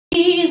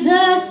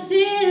Jesus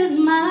is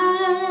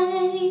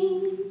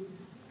mine.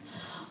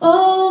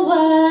 Oh,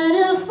 what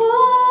a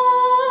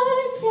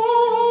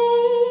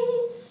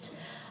foretaste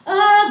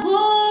of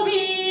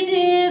glory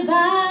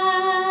divine,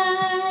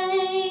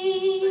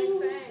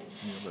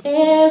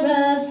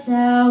 heir of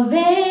salvation,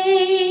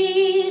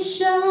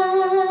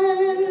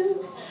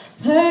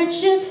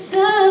 purchase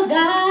of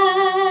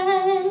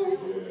God,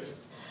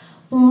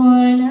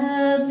 born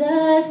of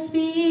the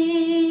Spirit,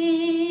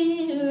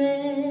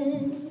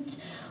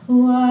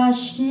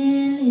 washed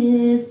in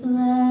His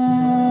blood.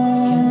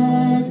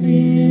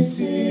 This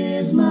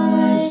is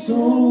my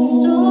story.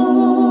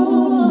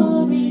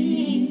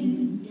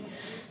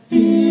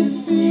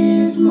 This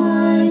is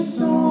my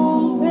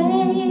song,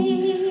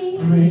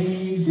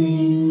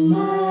 praising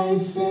my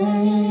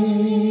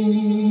Savior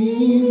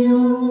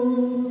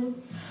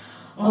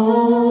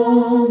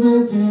all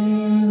the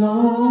day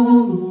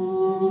long.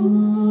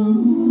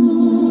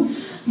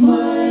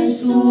 My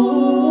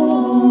story.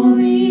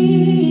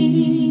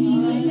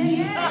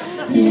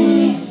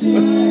 This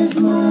is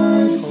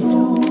my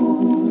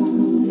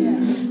song,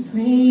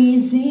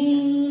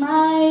 praising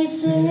my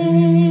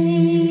Savior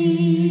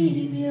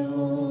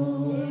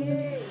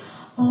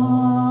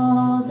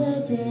all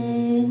the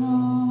day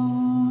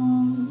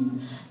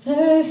long.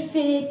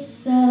 Perfect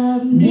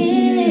submission,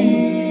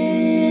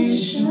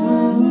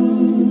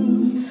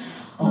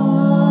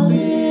 all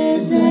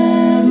is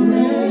at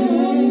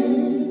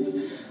rest.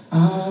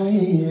 I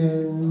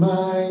and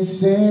my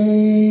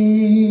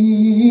Savior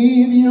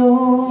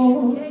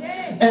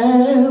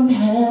am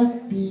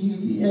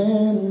happy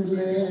and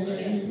blessed.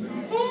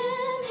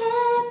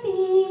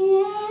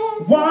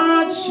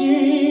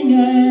 Watching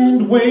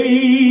and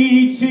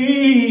waiting,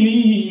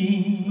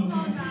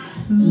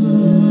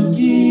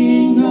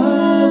 looking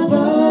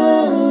above,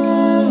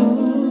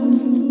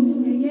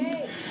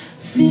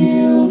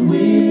 filled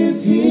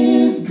with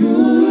His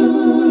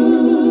goodness,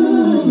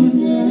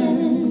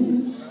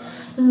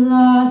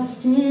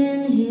 lost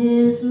in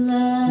His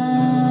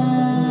love.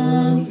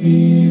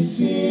 This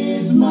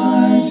is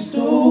my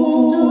story.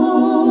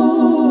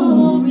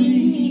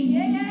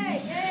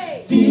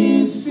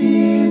 This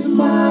is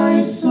my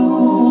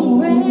song,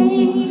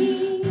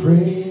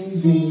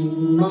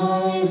 praising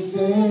my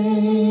Savior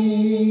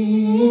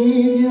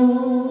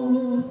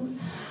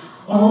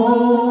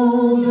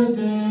all the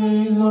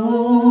day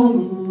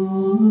long.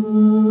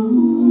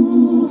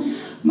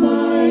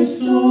 My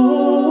story.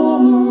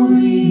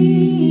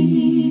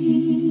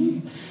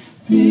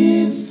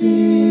 This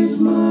is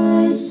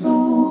my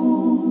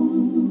song,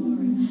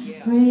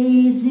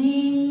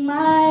 praising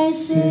my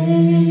Savior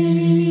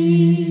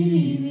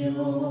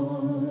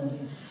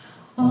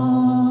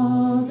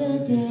all the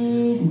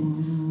day.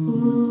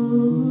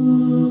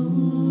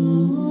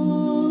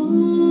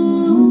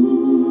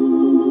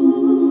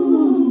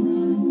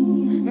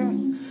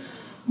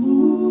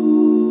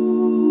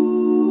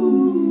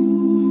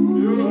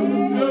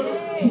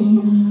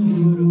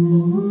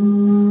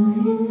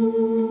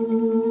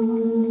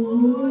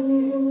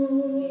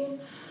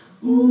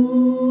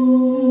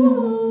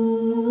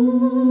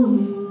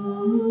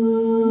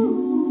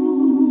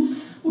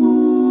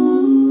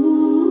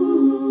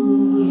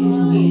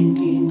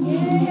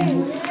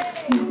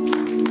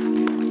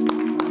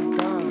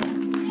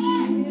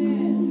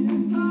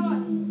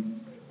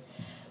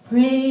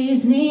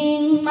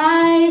 Praising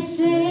my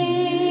Savior